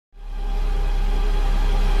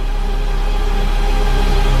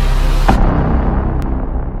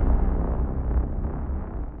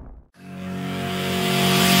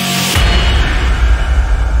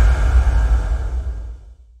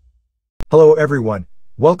Hello everyone,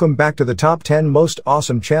 welcome back to the Top 10 Most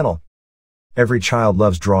Awesome channel. Every child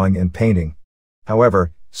loves drawing and painting.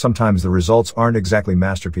 However, sometimes the results aren't exactly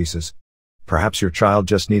masterpieces. Perhaps your child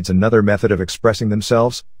just needs another method of expressing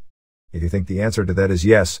themselves? If you think the answer to that is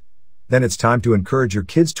yes, then it's time to encourage your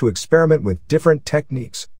kids to experiment with different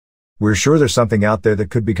techniques. We're sure there's something out there that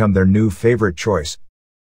could become their new favorite choice.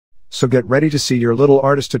 So get ready to see your little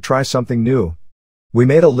artist to try something new. We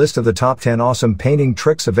made a list of the top 10 awesome painting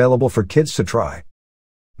tricks available for kids to try.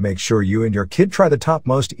 Make sure you and your kid try the top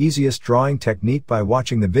most easiest drawing technique by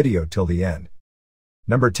watching the video till the end.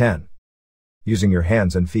 Number 10. Using your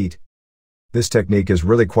hands and feet. This technique is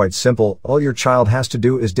really quite simple. All your child has to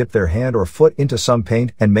do is dip their hand or foot into some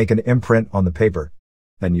paint and make an imprint on the paper.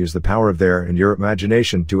 Then use the power of their and your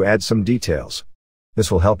imagination to add some details. This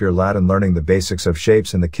will help your lad in learning the basics of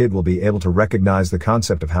shapes, and the kid will be able to recognize the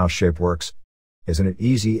concept of how shape works. Isn't it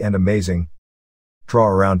easy and amazing? Draw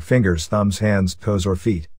around fingers, thumbs, hands, toes, or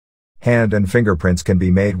feet. Hand and fingerprints can be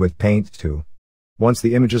made with paint too. Once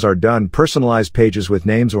the images are done, personalize pages with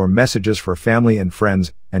names or messages for family and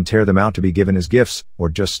friends, and tear them out to be given as gifts, or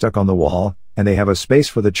just stuck on the wall, and they have a space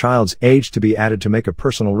for the child's age to be added to make a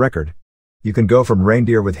personal record. You can go from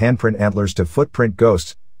reindeer with handprint antlers to footprint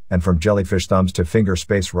ghosts, and from jellyfish thumbs to finger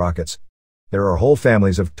space rockets. There are whole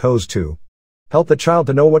families of toes too. Help the child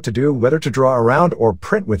to know what to do, whether to draw around or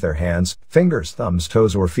print with their hands, fingers, thumbs,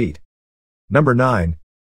 toes, or feet. Number 9.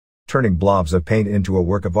 Turning blobs of paint into a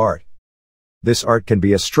work of art. This art can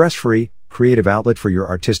be a stress-free, creative outlet for your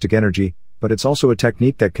artistic energy, but it's also a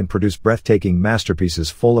technique that can produce breathtaking masterpieces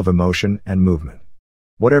full of emotion and movement.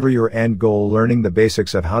 Whatever your end goal, learning the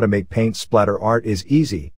basics of how to make paint splatter art is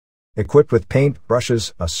easy. Equipped with paint,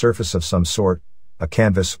 brushes, a surface of some sort, a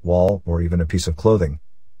canvas, wall, or even a piece of clothing,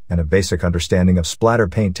 and a basic understanding of splatter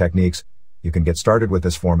paint techniques, you can get started with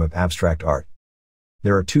this form of abstract art.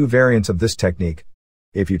 There are 2 variants of this technique.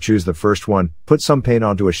 If you choose the first one, put some paint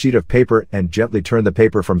onto a sheet of paper and gently turn the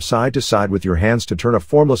paper from side to side with your hands to turn a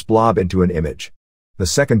formless blob into an image. The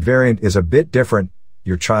second variant is a bit different.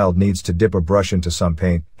 Your child needs to dip a brush into some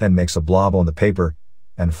paint, then makes a blob on the paper,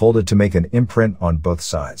 and fold it to make an imprint on both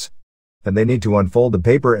sides. Then they need to unfold the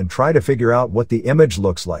paper and try to figure out what the image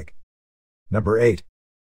looks like. Number 8.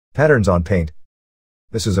 Patterns on paint.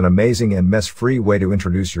 This is an amazing and mess-free way to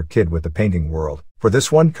introduce your kid with the painting world. For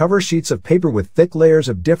this one, cover sheets of paper with thick layers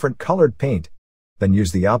of different colored paint. Then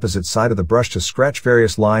use the opposite side of the brush to scratch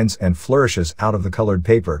various lines and flourishes out of the colored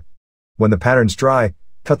paper. When the patterns dry,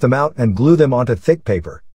 cut them out and glue them onto thick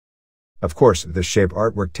paper. Of course, this shape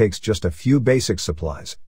artwork takes just a few basic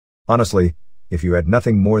supplies. Honestly, if you had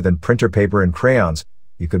nothing more than printer paper and crayons,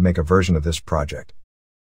 you could make a version of this project.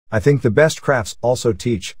 I think the best crafts also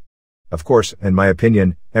teach. Of course, in my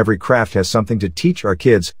opinion, every craft has something to teach our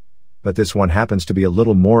kids, but this one happens to be a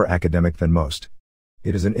little more academic than most.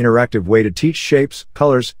 It is an interactive way to teach shapes,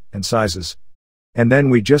 colors, and sizes. And then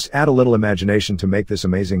we just add a little imagination to make this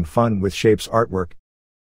amazing fun with shapes artwork.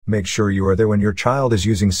 Make sure you are there when your child is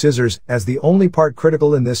using scissors, as the only part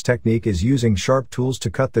critical in this technique is using sharp tools to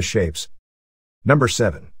cut the shapes. Number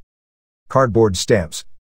 7. Cardboard stamps.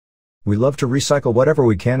 We love to recycle whatever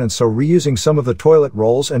we can, and so reusing some of the toilet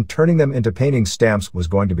rolls and turning them into painting stamps was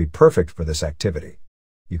going to be perfect for this activity.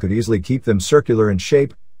 You could easily keep them circular in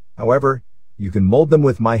shape. However, you can mold them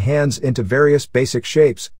with my hands into various basic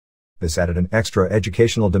shapes. This added an extra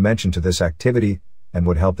educational dimension to this activity and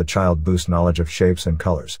would help the child boost knowledge of shapes and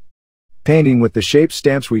colors. Painting with the shape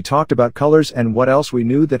stamps, we talked about colors and what else we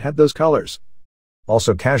knew that had those colors.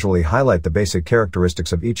 Also casually highlight the basic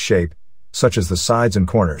characteristics of each shape, such as the sides and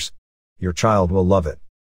corners. Your child will love it.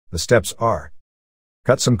 The steps are: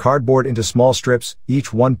 cut some cardboard into small strips,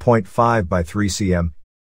 each 1.5 by 3 cm.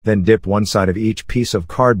 Then dip one side of each piece of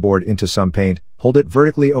cardboard into some paint, hold it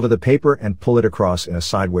vertically over the paper and pull it across in a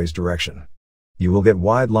sideways direction. You will get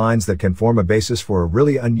wide lines that can form a basis for a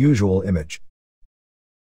really unusual image.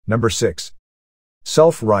 Number 6.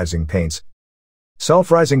 Self-rising paints.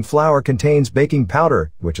 Self-rising flour contains baking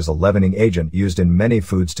powder, which is a leavening agent used in many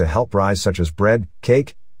foods to help rise, such as bread,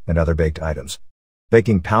 cake, and other baked items.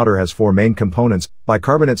 Baking powder has 4 main components.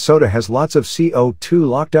 Bicarbonate soda has lots of CO2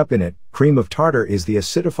 locked up in it. Cream of tartar is the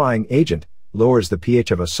acidifying agent, lowers the pH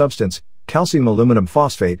of a substance. Calcium aluminum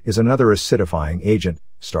phosphate is another acidifying agent.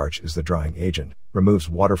 Starch is the drying agent, removes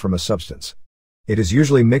water from a substance. It is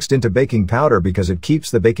usually mixed into baking powder because it keeps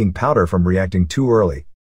the baking powder from reacting too early.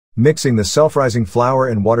 Mixing the self-rising flour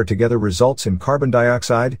and water together results in carbon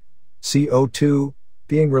dioxide, CO2,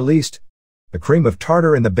 being released. The cream of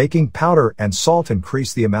tartar in the baking powder and salt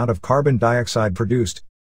increase the amount of carbon dioxide produced.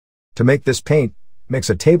 To make this paint, mix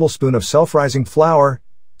a tablespoon of self-rising flour,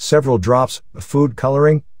 several drops of food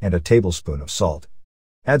coloring, and a tablespoon of salt.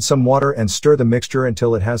 Add some water and stir the mixture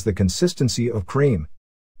until it has the consistency of cream.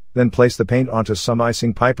 Then place the paint onto some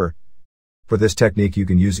icing paper. For this technique you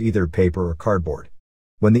can use either paper or cardboard.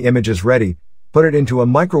 When the image is ready, put it into a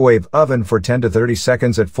microwave oven for 10 to 30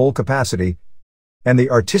 seconds at full capacity, and the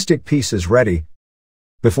artistic piece is ready.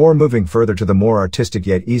 Before moving further to the more artistic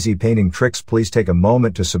yet easy painting tricks, please take a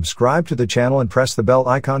moment to subscribe to the channel and press the bell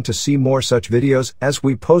icon to see more such videos as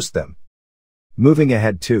we post them. Moving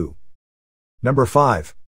ahead to number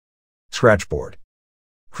 5. Scratchboard.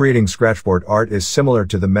 Creating scratchboard art is similar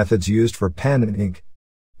to the methods used for pen and ink.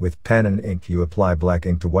 With pen and ink you apply black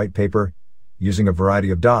ink to white paper, using a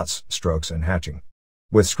variety of dots, strokes, and hatching.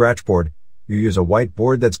 With scratchboard, you use a white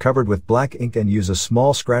board that's covered with black ink and use a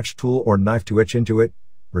small scratch tool or knife to etch into it,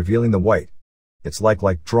 revealing the white. It's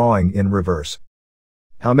like drawing in reverse.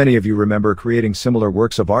 How many of you remember creating similar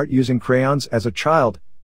works of art using crayons as a child?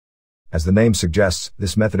 As the name suggests,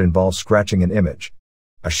 this method involves scratching an image.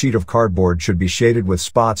 A sheet of cardboard should be shaded with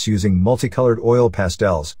spots using multicolored oil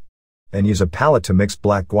pastels. Then use a palette to mix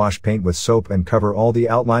black gouache paint with soap and cover all the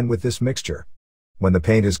outline with this mixture. When the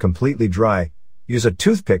paint is completely dry, use a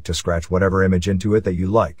toothpick to scratch whatever image into it that you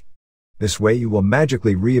like. This way you will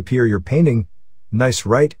magically reappear your painting. Nice,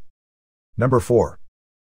 right? Number 4.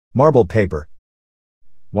 Marble paper.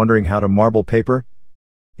 Wondering how to marble paper?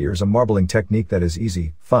 Here's a marbling technique that is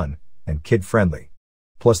easy, fun, and kid-friendly.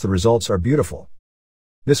 Plus the results are beautiful.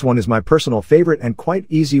 This one is my personal favorite and quite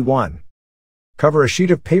easy one. Cover a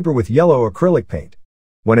sheet of paper with yellow acrylic paint.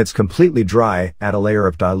 When it's completely dry, add a layer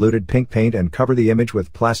of diluted pink paint and cover the image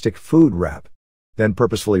with plastic food wrap. Then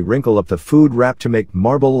purposefully wrinkle up the food wrap to make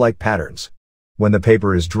marble-like patterns. When the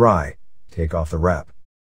paper is dry, take off the wrap.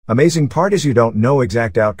 Amazing part is you don't know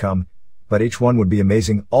exact outcome, but each one would be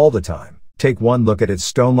amazing all the time. Take one look at its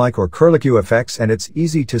stone-like or curlicue effects and it's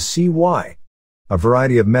easy to see why. A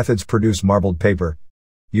variety of methods produce marbled paper.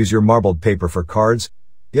 Use your marbled paper for cards,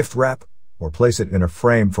 gift wrap, or place it in a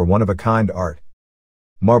frame for one-of-a-kind art.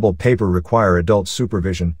 Marbled paper require adult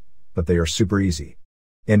supervision, but they are super easy.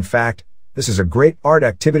 In fact, this is a great art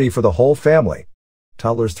activity for the whole family.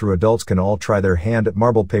 Toddlers through adults can all try their hand at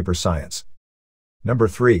marbled paper science. Number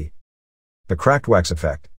 3. The cracked wax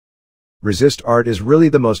effect. Resist art is really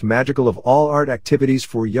the most magical of all art activities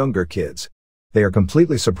for younger kids. They are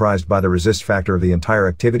completely surprised by the resist factor of the entire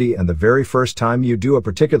activity, and the very first time you do a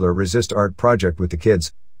particular resist art project with the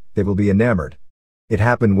kids, they will be enamored. It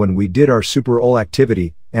happened when we did our Super Ol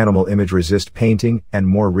activity, animal image resist painting, and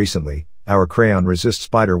more recently, our crayon resist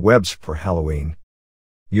spider webs for Halloween.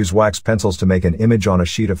 Use wax pencils to make an image on a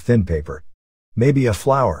sheet of thin paper. Maybe a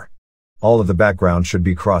flower. All of the background should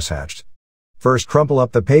be crosshatched. First crumple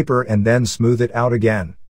up the paper and then smooth it out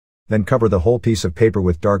again. Then cover the whole piece of paper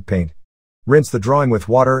with dark paint. Rinse the drawing with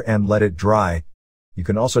water and let it dry. You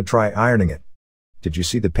can also try ironing it. Did you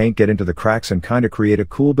see the paint get into the cracks and kinda create a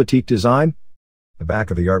cool batik design? The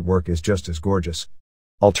back of the artwork is just as gorgeous.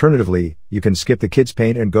 Alternatively, you can skip the kids'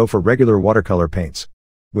 paint and go for regular watercolor paints.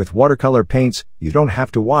 With watercolor paints, you don't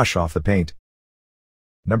have to wash off the paint.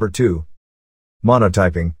 Number 2.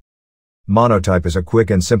 Monotyping. Monotype is a quick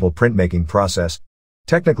and simple printmaking process.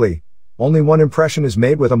 Technically, only one impression is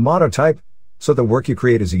made with a monotype, so the work you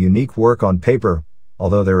create is a unique work on paper,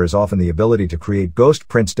 although there is often the ability to create ghost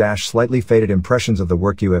prints - slightly faded impressions of the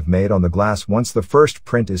work you have made on the glass once the first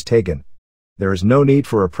print is taken. There is no need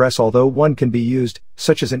for a press, although one can be used,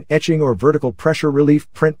 such as an etching or vertical pressure relief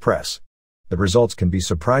print press. The results can be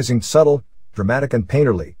surprising, subtle, dramatic, and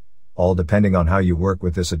painterly, all depending on how you work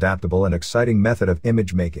with this adaptable and exciting method of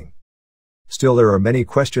image making. Still, there are many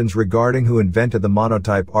questions regarding who invented the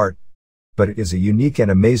monotype art, but it is a unique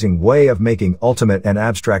and amazing way of making ultimate and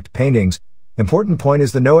abstract paintings. Important point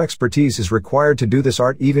is that no expertise is required to do this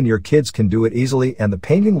art. Even your kids can do it easily, and the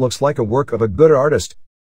painting looks like a work of a good artist.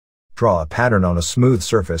 Draw a pattern on a smooth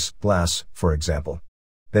surface, glass, for example.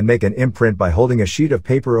 Then make an imprint by holding a sheet of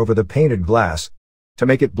paper over the painted glass. To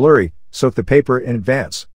make it blurry, soak the paper in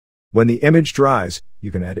advance. When the image dries,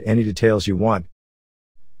 you can add any details you want.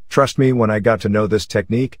 Trust me, when I got to know this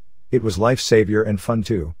technique, it was life-saver and fun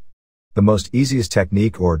too. The most easiest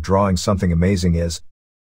technique or drawing something amazing is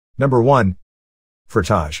Number 1.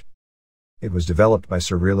 Frottage. It was developed by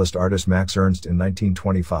surrealist artist Max Ernst in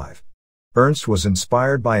 1925. Ernst was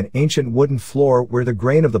inspired by an ancient wooden floor where the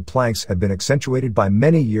grain of the planks had been accentuated by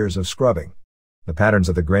many years of scrubbing. The patterns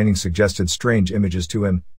of the graining suggested strange images to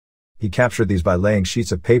him. He captured these by laying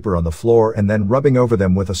sheets of paper on the floor and then rubbing over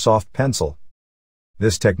them with a soft pencil.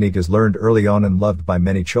 This technique is learned early on and loved by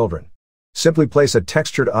many children. Simply place a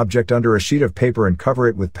textured object under a sheet of paper and cover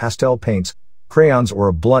it with pastel paints, crayons, or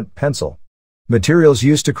a blunt pencil. Materials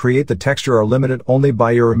used to create the texture are limited only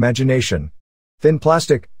by your imagination. Thin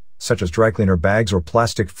plastic, such as dry cleaner bags or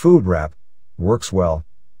plastic food wrap, works well,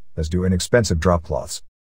 as do inexpensive drop cloths.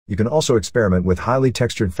 You can also experiment with highly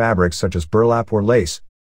textured fabrics such as burlap or lace.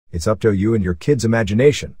 It's up to you and your kid's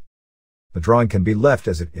imagination. The drawing can be left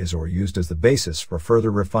as it is or used as the basis for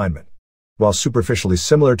further refinement. While superficially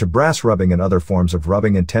similar to brass rubbing and other forms of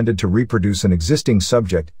rubbing intended to reproduce an existing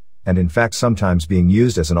subject, and in fact sometimes being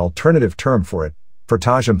used as an alternative term for it,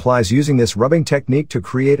 frottage implies using this rubbing technique to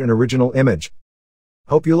create an original image.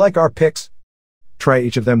 Hope you like our picks. Try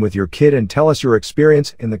each of them with your kid and tell us your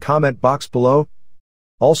experience in the comment box below.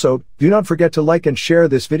 Also, do not forget to like and share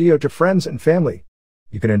this video to friends and family.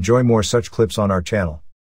 You can enjoy more such clips on our channel.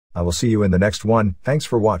 I will see you in the next one. Thanks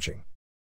for watching.